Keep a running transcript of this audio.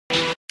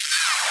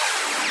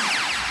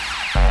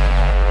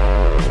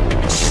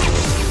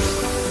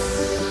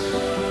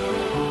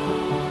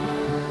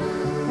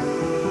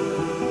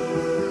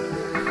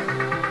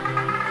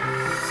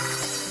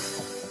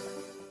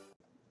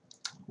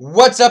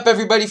What's up,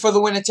 everybody? For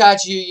the win,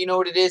 Itachi. You know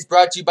what it is.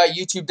 Brought to you by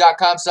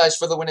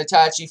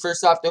youtube.com/forthewinitachi.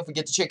 First off, don't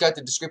forget to check out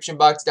the description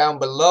box down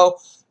below.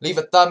 Leave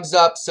a thumbs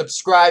up,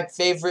 subscribe,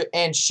 favorite,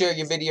 and share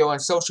your video on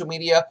social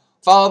media.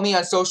 Follow me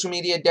on social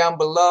media down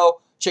below.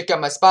 Check out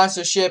my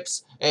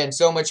sponsorships and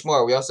so much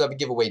more. We also have a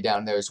giveaway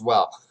down there as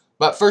well.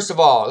 But first of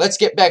all, let's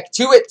get back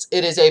to it.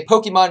 It is a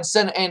Pokemon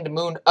Sun and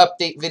Moon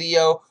update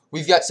video.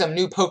 We've got some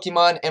new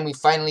Pokemon, and we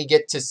finally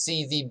get to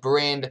see the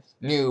brand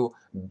new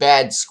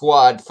bad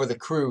squad for the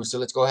crew. So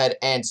let's go ahead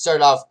and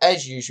start off,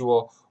 as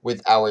usual,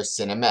 with our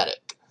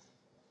cinematic.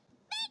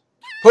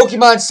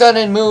 Pokemon Sun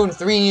and Moon,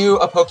 3 new,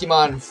 a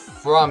Pokemon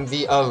from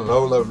the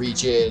Alola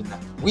region.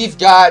 We've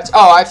got,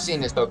 oh, I've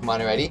seen this Pokemon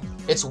already.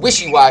 It's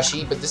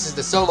Wishy-Washy, but this is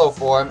the solo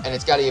form, and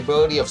it's got the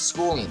ability of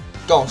schooling.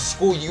 Gonna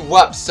school you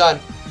up, son.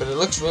 But it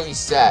looks really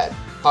sad,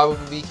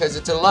 probably because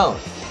it's alone.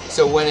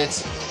 So when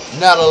it's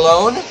not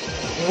alone,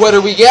 what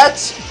do we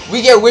get?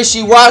 We get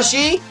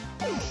Wishy-Washy,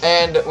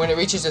 and when it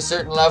reaches a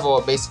certain level,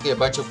 basically a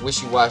bunch of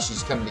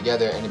Wishy-Washys come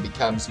together, and it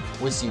becomes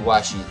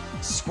Wishy-Washy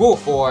school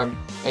form,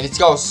 and it's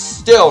gonna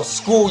still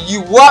school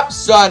you up,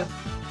 son.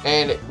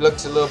 And it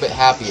looks a little bit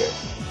happier.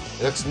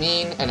 It looks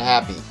mean and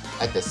happy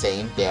at the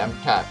same damn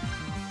time.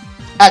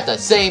 At the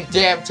same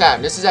damn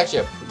time. This is actually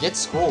a get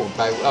schooled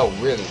by, oh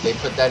really, they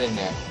put that in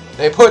there.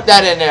 They put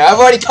that in there. I've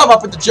already come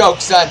up with the joke,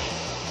 son.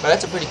 But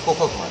that's a pretty cool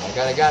Pokemon. I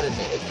gotta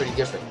admit, it's pretty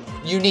different.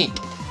 Unique.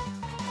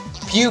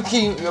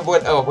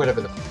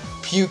 Whatever the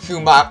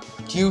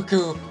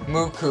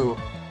Pyukumuku.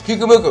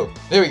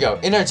 There we go.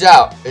 Inner's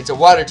out. It's a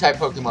water type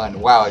Pokemon.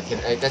 Wow,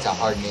 that's a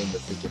hard name to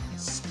freaking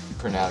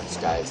pronounce,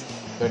 guys.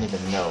 Don't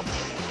even know.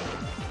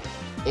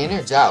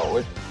 Inner's out.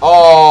 What?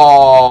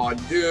 Oh,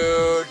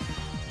 dude.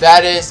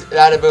 That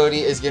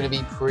ability is gonna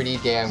be pretty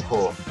damn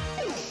cool.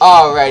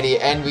 Alrighty,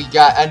 and we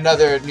got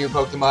another new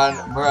Pokemon,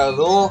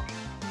 Muralul,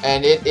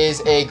 and it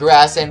is a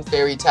grass and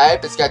fairy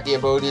type. It's got the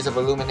abilities of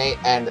Illuminate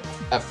and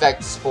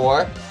Effect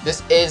Spore.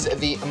 This is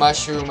the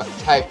mushroom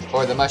type,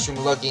 or the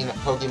mushroom-looking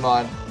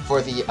Pokemon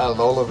for the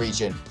Alola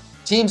region.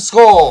 Team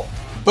Skull,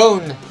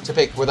 bone to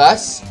pick with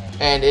us,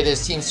 and it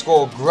is Team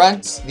Skull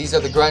Grunts. These are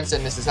the Grunts,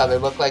 and this is how they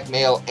look like,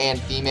 male and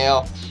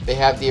female. They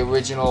have the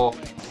original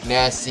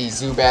nasty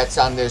Zubats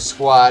on their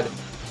squad.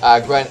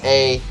 Grunt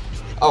A.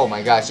 Oh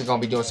my gosh, you're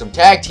gonna be doing some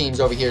tag teams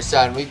over here,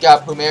 son. We've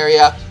got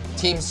Plumeria,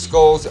 Team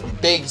Skull's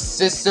big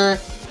sister.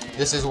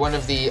 This is one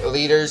of the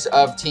leaders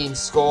of Team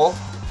Skull.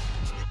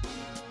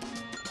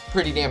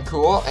 Pretty damn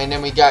cool. And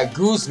then we got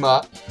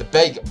Guzma, the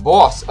big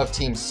boss of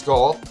Team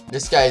Skull.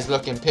 This guy is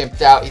looking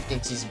pimped out. He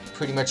thinks he's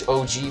pretty much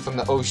OG from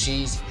the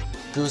Oshis.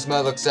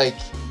 Guzma looks like,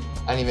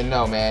 I don't even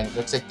know, man.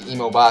 Looks like the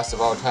emo boss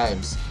of all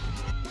times.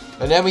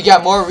 And then we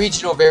got more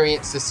regional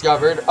variants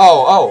discovered.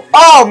 Oh,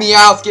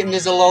 Meowth getting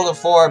his Alola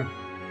form.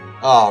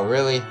 Oh,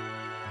 really?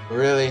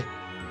 Really?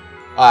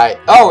 Alright.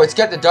 Oh, it's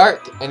got the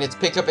Dark and its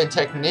Pickup and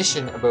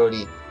Technician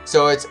ability.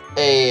 So it's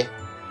a,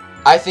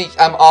 I think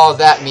I'm all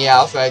that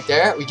Meowth right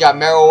there. We got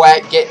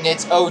Marowak getting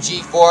its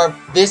OG form.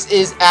 This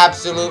is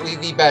absolutely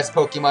the best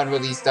Pokemon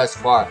released thus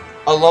far.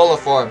 Alola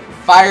form,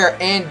 Fire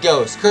and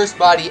Ghost, Curse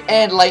Body,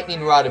 and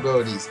Lightning Rod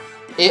abilities.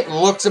 It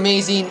looks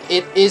amazing,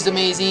 it is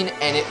amazing,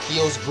 and it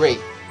feels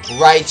great.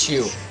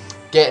 Raichu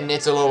getting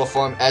its Alola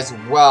form as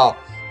well.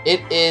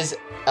 It is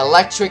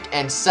Electric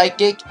and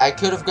Psychic. I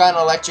could have gone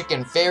Electric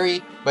and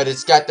Fairy, but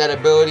it's got that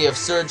ability of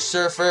Surge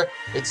Surfer.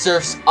 It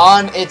surfs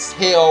on its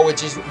tail,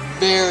 which is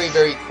very,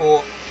 very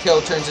cool. Tail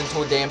turns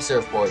into a damn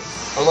surfboard.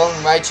 Alone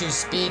Raichu's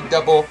speed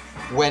double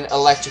when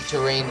electric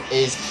terrain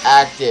is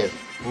active.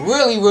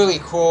 Really, really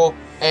cool.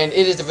 And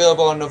it is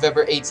available on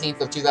November 18th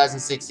of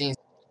 2016.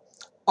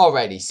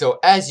 Alrighty, so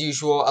as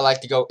usual, I like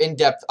to go in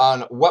depth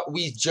on what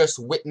we just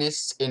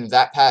witnessed in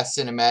that past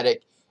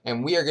cinematic.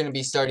 And we are going to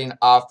be starting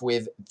off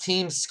with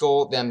Team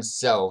Skull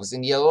themselves. In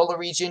the Alola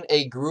region,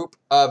 a group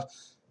of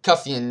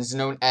Cuffians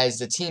known as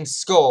the Team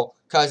Skull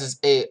causes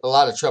a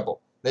lot of trouble.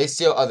 They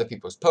steal other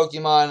people's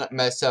Pokemon,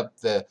 mess up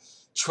the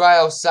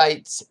trial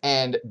sites,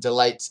 and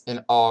delights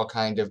in all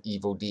kind of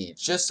evil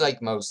deeds, just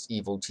like most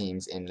evil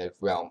teams in the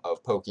realm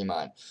of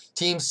Pokemon.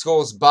 Team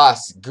Skull's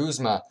boss,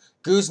 Guzma.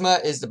 Guzma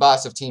is the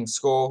boss of Team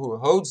Skull, who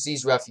holds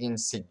these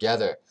ruffians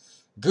together.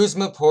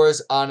 Guzma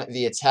pours on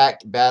the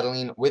attack,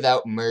 battling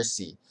without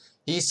mercy.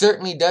 He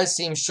certainly does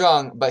seem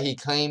strong, but he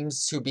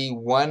claims to be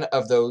one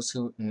of those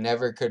who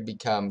never could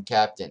become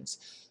captains.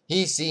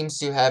 He seems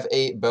to have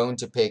a bone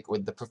to pick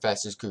with the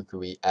Professor's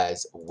Kukui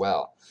as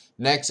well.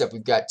 Next up,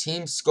 we've got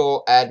Team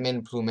Skull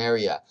admin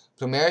Plumeria.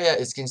 Plumeria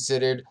is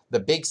considered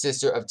the big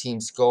sister of Team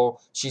Skull.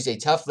 She's a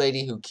tough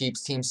lady who keeps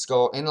Team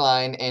Skull in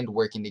line and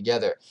working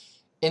together,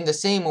 in the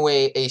same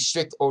way a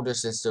strict older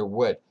sister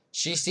would.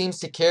 She seems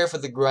to care for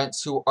the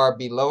grunts who are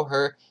below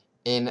her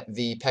in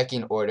the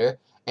pecking order,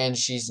 and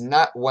she's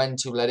not one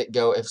to let it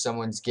go if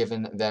someone's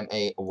given them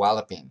a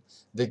walloping.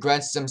 The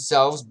grunts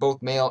themselves,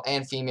 both male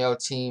and female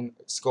Team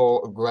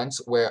Skull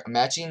grunts, wear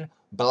matching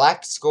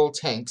black skull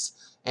tanks,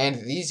 and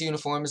these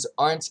uniforms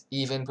aren't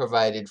even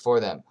provided for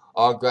them.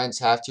 All grunts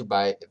have to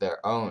buy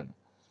their own.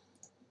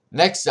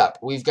 Next up,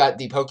 we've got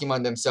the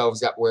Pokemon themselves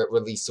that were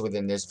released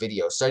within this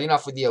video. Starting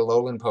off with the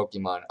Alolan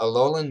Pokemon,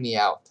 Alolan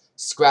Meowth,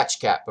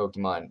 Scratch Cat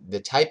Pokemon. The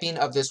typing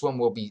of this one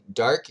will be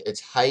dark. Its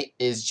height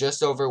is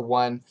just over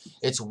 1.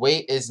 Its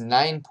weight is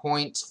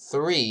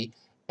 9.3.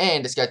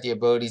 And it's got the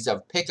abilities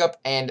of Pickup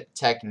and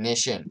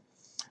Technician.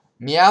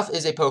 Meowth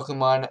is a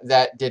Pokemon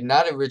that did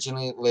not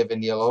originally live in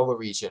the Alola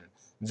region.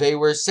 They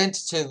were sent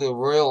to the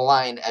royal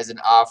line as an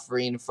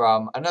offering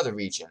from another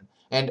region,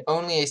 and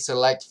only a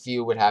select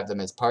few would have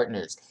them as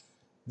partners.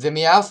 The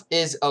Meowth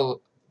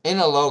in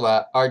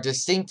Alola are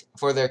distinct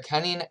for their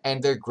cunning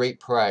and their great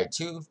pride,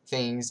 two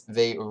things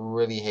they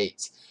really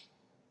hate.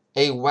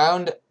 A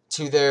wound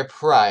to their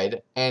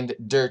pride and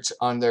dirt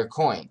on their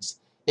coins.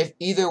 If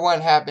either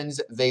one happens,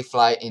 they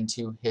fly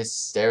into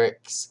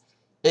hysterics.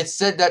 It's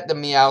said that the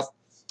Meowth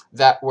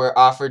that were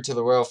offered to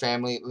the royal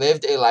family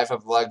lived a life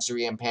of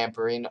luxury and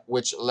pampering,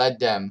 which led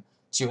them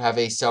to have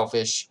a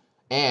selfish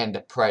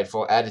and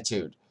prideful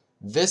attitude.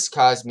 This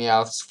caused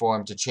Meowth's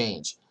form to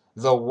change.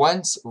 The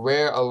once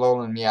rare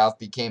Alolan Meowth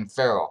became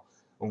feral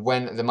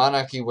when the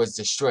monarchy was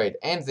destroyed,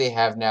 and they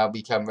have now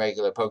become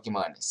regular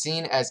Pokemon,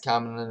 seen as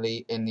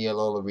commonly in the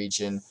Alola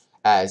region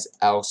as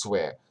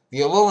elsewhere.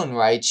 The Alolan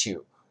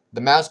Raichu,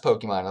 the mouse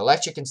Pokemon,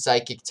 electric and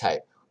psychic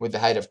type, with the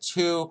height of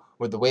 2,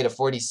 with the weight of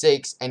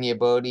 46, and the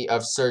ability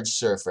of Surge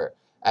Surfer,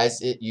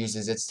 as it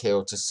uses its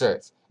tail to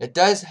surf. It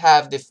does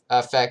have the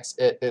effects,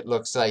 it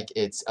looks like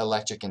it's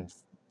electric and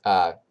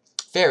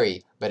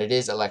fairy, but it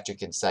is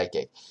electric and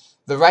psychic.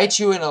 The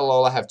Raichu and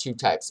Alola have two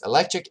types,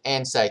 electric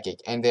and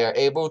psychic, and they are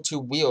able to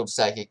wield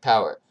psychic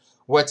power.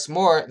 What's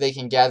more, they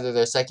can gather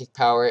their psychic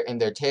power in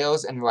their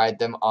tails and ride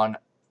them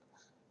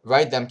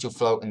to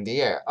float in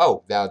the air.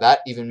 Oh, now that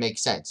even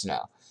makes sense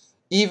now.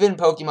 Even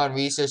Pokemon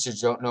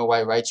researchers don't know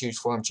why Raichu's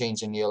form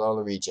changed in the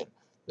Alola region.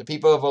 The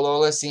people of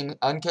Alola seem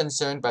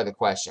unconcerned by the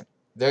question.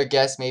 Their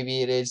guess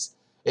maybe it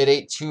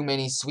ate too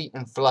many sweet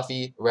and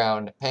fluffy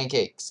round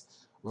pancakes.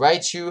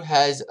 Raichu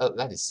has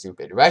that is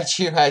stupid.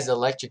 Raichu has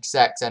electric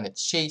sacs on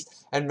its cheeks,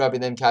 and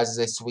rubbing them causes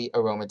a sweet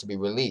aroma to be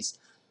released.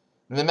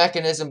 The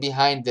mechanism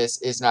behind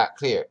this is not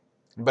clear,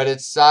 but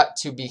it's thought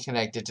to be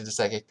connected to the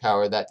psychic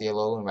power that the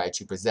Alolan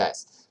Raichu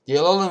possess. The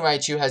Alolan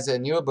Raichu has a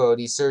new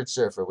ability, Surge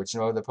Surfer, which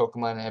no other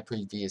Pokemon have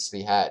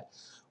previously had.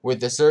 With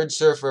the Surge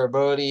Surfer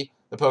ability,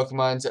 the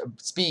Pokemon's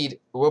speed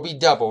will be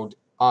doubled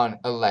on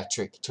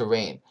electric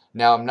terrain.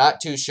 Now, I'm not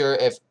too sure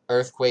if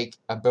Earthquake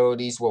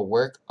abilities will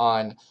work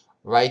on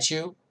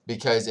Raichu,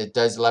 because it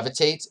does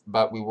levitate,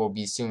 but we will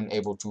be soon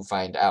able to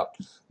find out.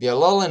 The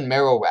Alolan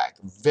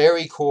Marowak,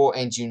 very cool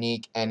and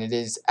unique, and it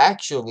is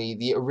actually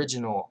the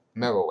original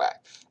Marowak.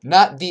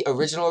 Not the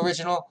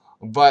original,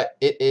 but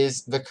it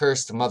is the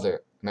Cursed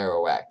Mother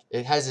Marowak.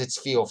 It has its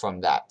feel from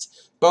that.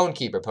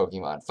 Bonekeeper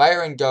Pokemon,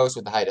 Fire and Ghost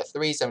with a height of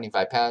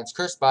 375 pounds,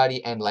 Cursed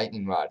Body, and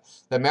Lightning Rod.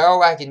 The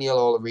Marowak in the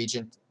Alola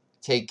region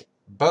take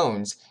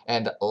bones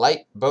and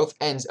light both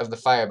ends of the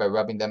fire by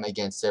rubbing them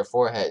against their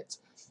foreheads.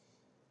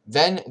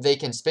 Then they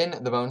can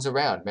spin the bones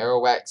around.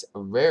 Marowak's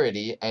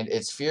rarity and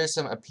its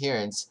fearsome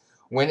appearance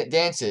when it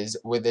dances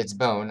with its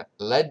bone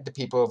led the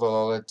people of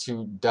Alola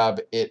to dub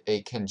it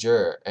a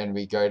conjurer and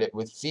regard it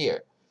with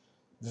fear.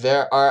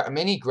 There are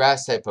many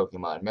grass-type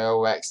Pokemon,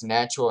 Marowak's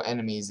natural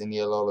enemies in the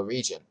Alola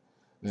region.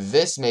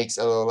 This makes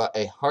Alola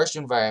a harsh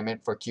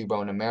environment for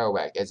Cubone and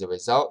Marowak. As a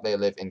result, they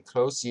live in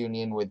close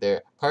union with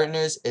their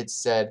partners. It's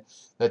said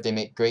that they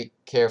make great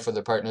care for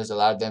their partners,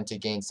 allowed them to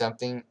gain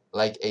something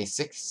like a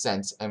sixth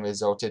sense, and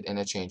resulted in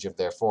a change of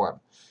their form.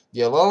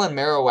 The Alolan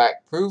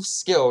Marowak proves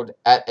skilled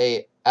at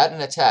an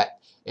attack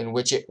in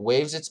which it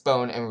waves its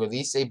bone and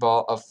releases a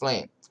ball of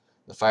flame.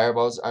 The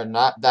fireballs are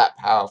not that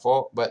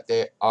powerful, but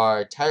they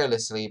are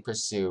tirelessly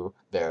pursue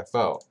their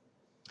foe.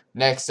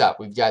 Next up,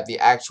 we've got the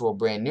actual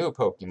brand new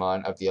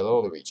Pokemon of the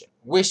Alola region.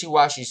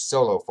 Wishiwashi's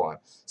solo form.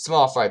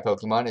 Small fry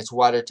Pokemon, it's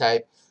water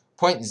type,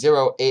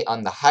 0.08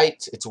 on the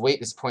height, its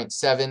weight is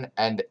 0.7,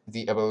 and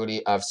the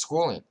ability of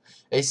schooling.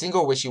 A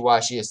single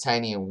Wishiwashi is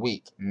tiny and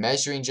weak,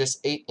 measuring just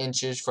 8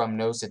 inches from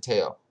nose to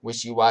tail.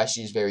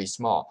 Wishiwashi is very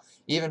small,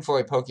 even for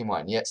a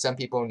Pokemon, yet some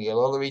people in the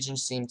Alola region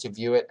seem to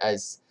view it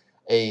as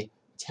a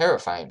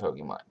terrifying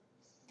Pokemon.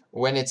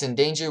 When it's in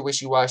danger,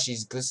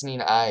 Wishiwashi's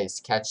glistening eyes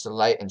catch the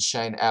light and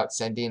shine out,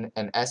 sending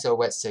an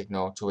SOS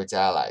signal to its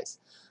allies.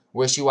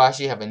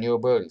 Wishiwashi have a new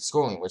ability,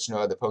 Schooling, which no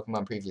other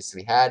Pokemon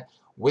previously had.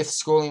 With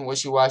Schooling,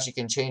 Wishiwashi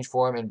can change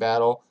form in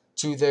battle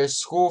to their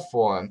school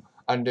form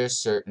under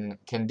certain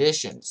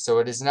conditions. So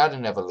it is not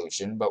an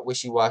evolution, but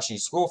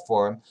Wishiwashi's school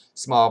form,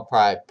 small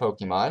pride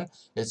Pokemon.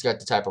 It's got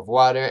the type of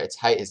water. Its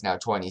height is now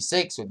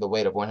 26 with the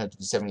weight of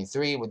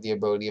 173 with the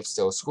ability of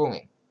still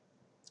schooling.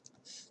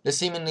 The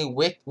seemingly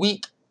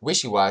weak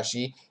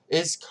Wishiwashi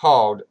is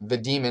called the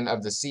Demon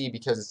of the Sea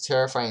because of its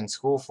terrifying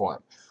school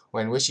form.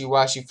 When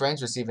Wishiwashi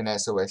friends receive an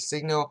SOS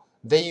signal,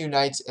 they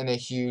unite in a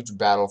huge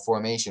battle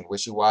formation.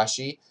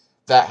 Wishiwashi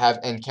that have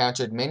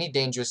encountered many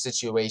dangerous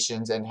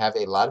situations and have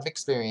a lot of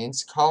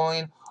experience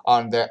calling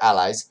on their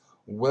allies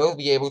will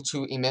be able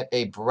to emit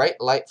a bright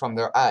light from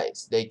their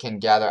eyes. They can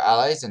gather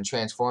allies and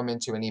transform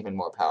into an even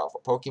more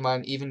powerful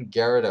Pokemon. Even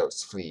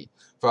Gyarados flee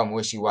from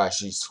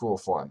Wishiwashi's school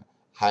form.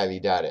 Highly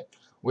doubt it.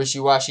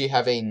 Wishiwashi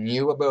have a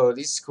new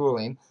ability,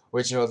 Schooling,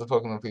 which no other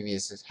Pokemon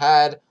previously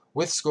had.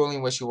 With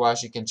Schooling,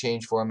 Wishiwashi can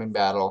change form in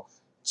battle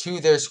to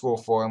their school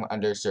form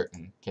under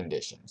certain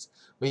conditions.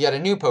 We got a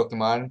new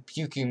Pokemon,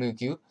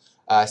 Pyukumuku.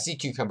 Sea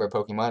Cucumber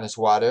Pokemon is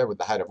water with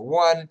the height of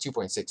 1,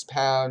 2.6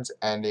 pounds,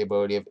 and the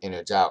ability of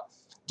Inner Doubt.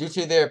 Due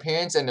to their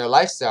appearance and their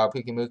lifestyle,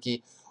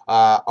 Pyukumuki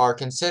are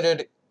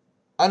considered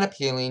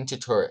unappealing to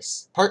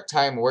tourists.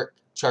 Part-time work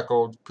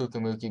chuckled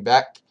Pyukumuki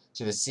back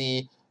to the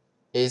sea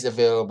is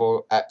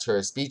available at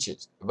tourist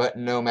beaches, but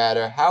no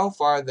matter how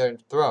far they're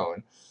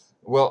thrown,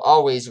 will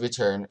always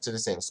return to the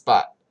same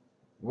spot.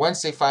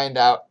 Once they find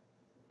out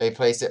a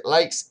place it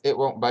likes, it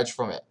won't budge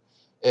from it.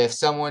 If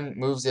someone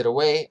moves it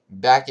away,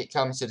 back it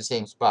comes to the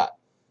same spot.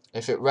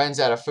 If it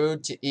runs out of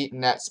food to eat in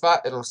that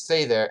spot, it'll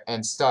stay there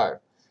and starve.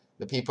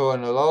 The people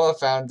in Alola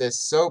found this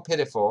so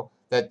pitiful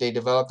that they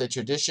developed a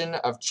tradition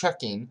of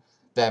chucking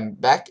them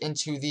back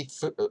into the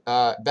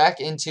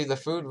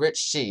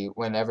food-rich sea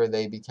whenever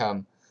they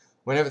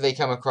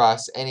come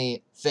across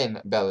any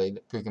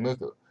thin-bellied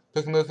Pyukumuku.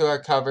 Pyukumuku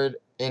are covered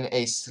in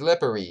a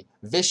slippery,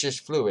 vicious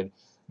fluid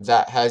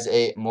that has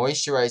a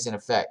moisturizing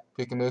effect.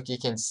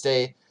 Pyukumuki can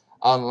stay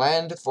on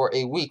land for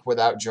a week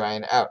without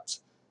drying out.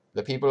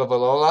 The people of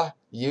Alola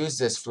use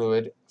this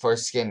fluid for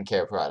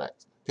skincare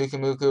products.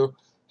 Pyukumuku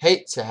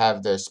hate to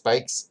have their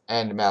spikes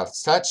and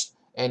mouths touched,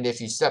 and if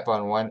you step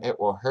on one, it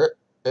will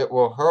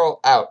hurl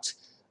out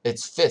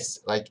its fists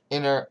like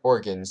inner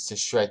organs to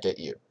strike at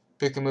you.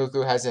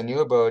 Pyukumuku has a new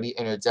ability,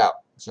 Inner Doubt,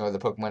 which no other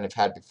Pokemon have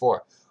had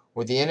before.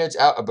 With the Inner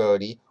Doubt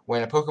ability,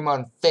 when a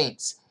Pokemon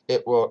faints,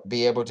 it will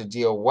be able to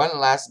deal one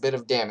last bit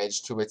of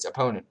damage to its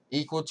opponent,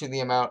 equal to the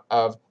amount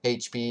of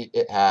HP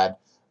it had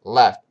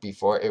left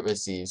before it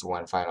receives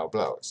one final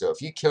blow. So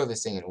if you kill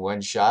this thing in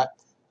one shot,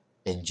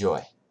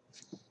 enjoy.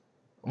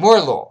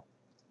 More lore.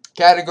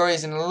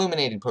 Categories in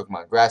Illuminated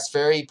Pokemon. Grass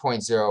Fairy,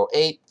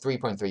 0.08,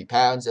 3.3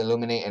 pounds.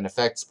 Illuminate and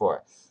Effect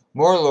Spore.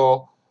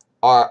 Morlul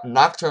are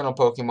nocturnal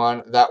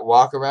Pokemon that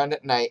walk around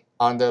at night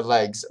on their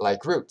legs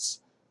like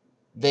roots.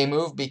 They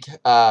move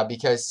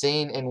because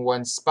staying in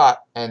one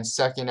spot and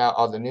sucking out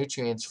all the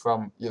nutrients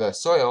from the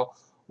soil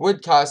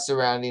would cause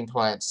surrounding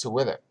plants to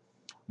wither.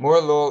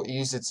 Morlul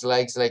uses its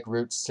legs like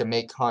roots to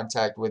make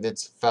contact with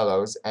its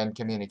fellows and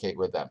communicate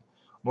with them.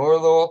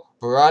 Morlul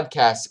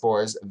broadcast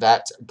spores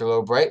that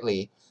glow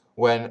brightly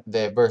when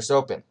they burst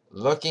open.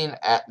 Looking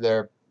at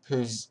their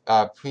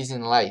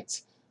pulsing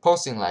lights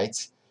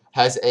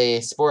has a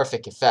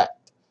sporific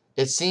effect.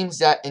 It seems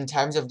that in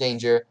times of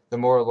danger, the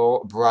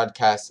Morlul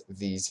broadcasts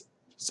these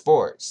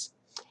spores.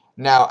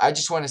 Now, I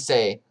just want to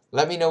say,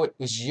 let me know what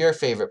was your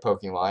favorite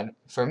Pokemon.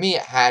 For me,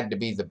 it had to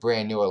be the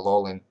brand new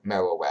Alolan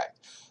Marowak.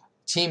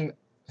 Team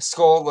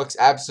Skull looks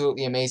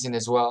absolutely amazing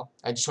as well.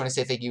 I just want to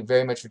say thank you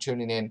very much for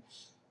tuning in.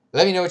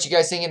 Let me know what you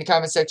guys think in the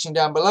comment section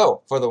down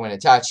below. For the win,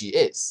 Itachi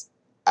is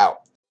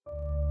out.